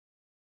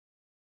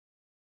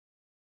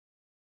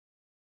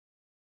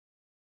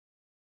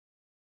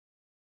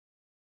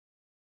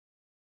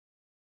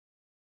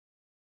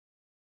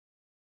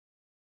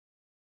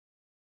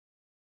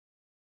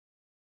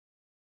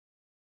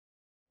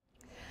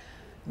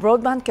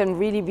Broadband can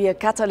really be a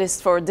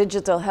catalyst for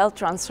digital health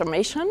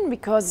transformation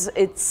because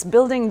it's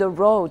building the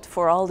road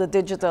for all the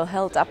digital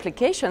health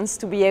applications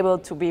to be able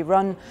to be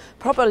run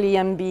properly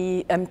and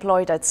be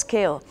employed at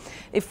scale.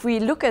 If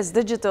we look at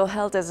digital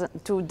health as an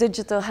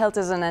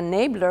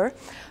enabler,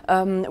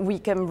 we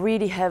can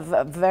really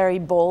have very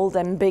bold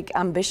and big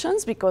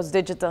ambitions, because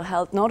digital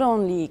health not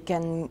only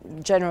can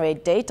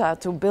generate data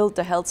to build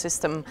the health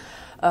system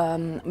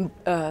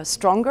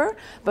stronger,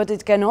 but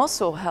it can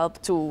also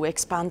help to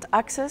expand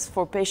access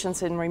for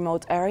patients in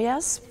remote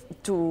areas,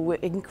 to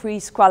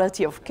increase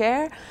quality of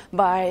care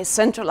by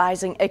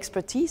centralizing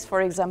expertise,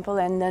 for example,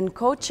 and then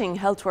coaching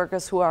health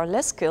workers who are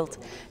less skilled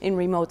in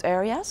remote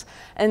areas.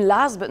 And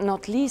last but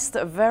not least,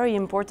 very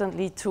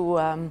importantly,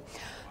 to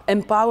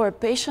empower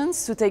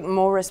patients to take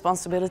more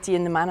responsibility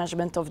in the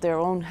management of their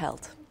own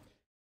health.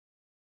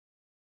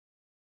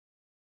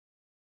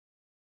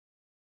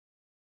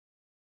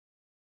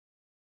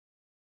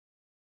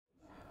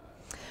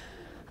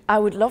 I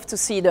would love to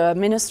see the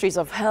ministries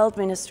of health,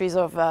 ministries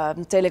of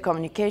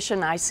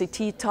telecommunication,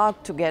 ICT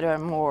talk together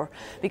more,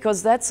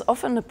 because that's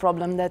often the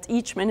problem, that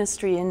each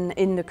ministry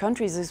in the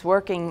countries is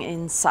working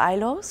in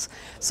silos.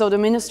 So the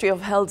Ministry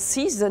of Health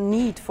sees the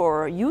need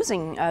for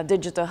using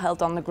digital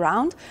health on the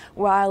ground,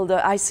 while the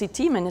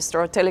ICT minister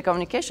or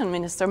telecommunication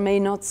minister may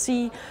not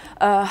see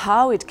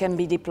how it can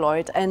be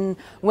deployed. And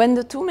when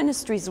the two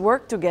ministries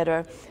work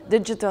together,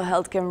 digital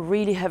health can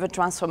really have a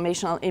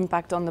transformational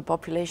impact on the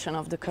population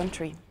of the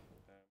country.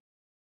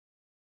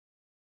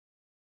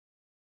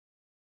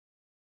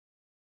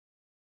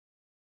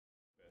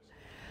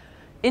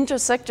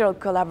 Intersectoral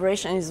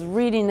collaboration is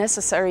really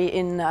necessary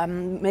in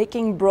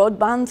making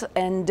broadband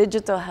and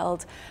digital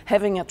health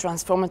having a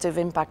transformative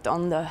impact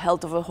on the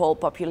health of a whole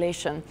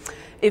population.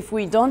 If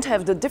we don't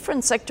have the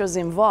different sectors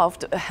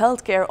involved,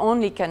 healthcare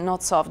only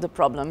cannot solve the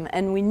problem,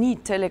 and we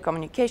need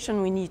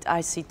telecommunication, we need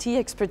ICT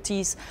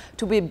expertise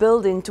to be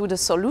built into the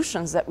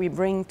solutions that we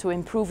bring to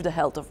improve the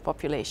health of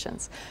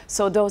populations.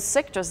 So those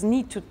sectors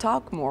need to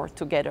talk more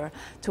together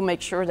to make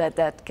sure that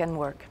that can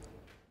work.